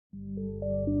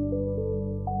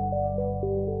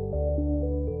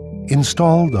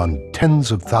Installed on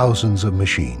tens of thousands of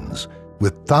machines,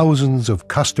 with thousands of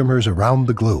customers around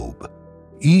the globe,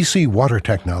 EC water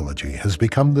technology has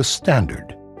become the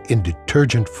standard in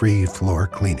detergent-free floor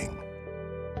cleaning.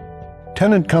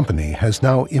 Tennant Company has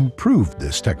now improved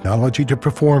this technology to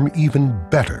perform even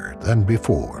better than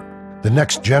before. The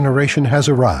next generation has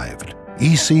arrived,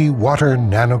 ec-H2O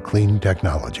NanoClean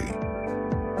technology.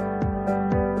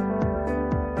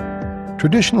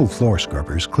 Traditional floor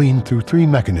scrubbers clean through three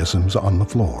mechanisms on the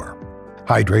floor: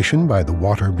 hydration by the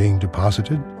water being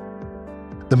deposited,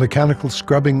 the mechanical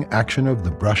scrubbing action of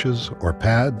the brushes or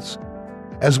pads,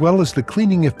 as well as the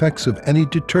cleaning effects of any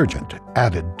detergent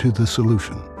added to the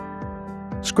solution.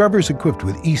 Scrubbers equipped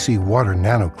with ec-H2O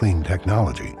NanoClean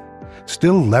technology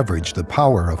still leverage the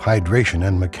power of hydration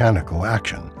and mechanical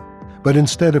action, but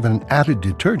instead of an added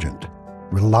detergent,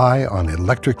 rely on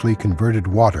electrically converted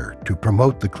water to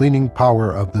promote the cleaning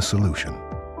power of the solution.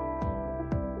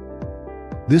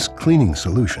 This cleaning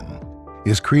solution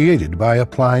is created by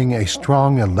applying a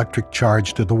strong electric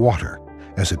charge to the water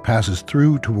as it passes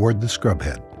through toward the scrub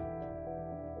head.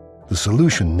 The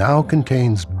solution now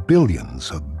contains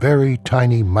billions of very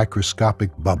tiny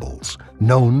microscopic bubbles,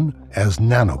 known as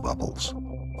nanobubbles.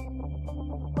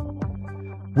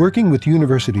 Working with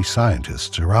university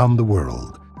scientists around the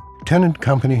world, Tennant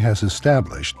Company has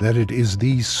established that it is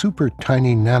these super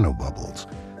tiny nanobubbles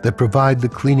that provide the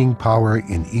cleaning power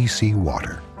in EC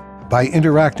water by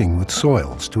interacting with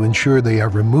soils to ensure they are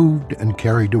removed and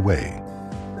carried away.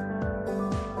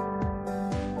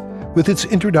 With its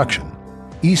introduction,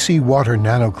 ec-H2O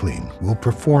NanoClean will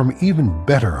perform even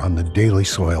better on the daily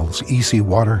soils EC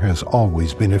water has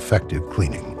always been effective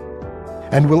cleaning,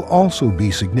 and will also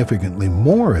be significantly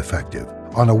more effective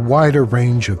on a wider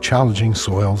range of challenging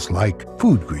soils like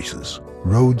food greases,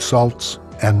 road salts,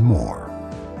 and more.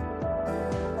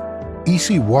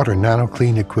 ec-H2O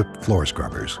NanoClean equipped floor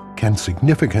scrubbers can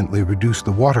significantly reduce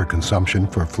the water consumption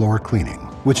for floor cleaning,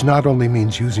 which not only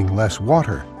means using less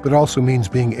water, but also means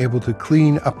being able to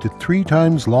clean up to 3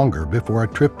 times longer before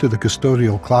a trip to the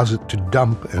custodial closet to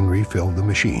dump and refill the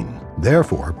machine,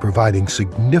 therefore providing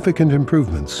significant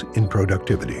improvements in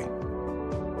productivity.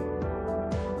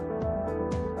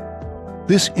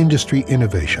 This industry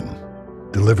innovation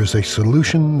delivers a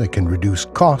solution that can reduce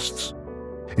costs,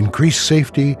 increase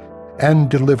safety, and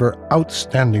deliver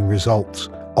outstanding results,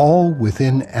 all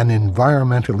within an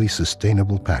environmentally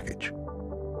sustainable package.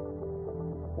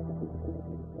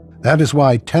 That is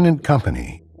why Tennant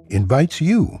Company invites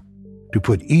you to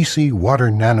put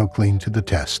ec-H2O NanoClean to the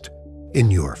test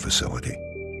in your facility.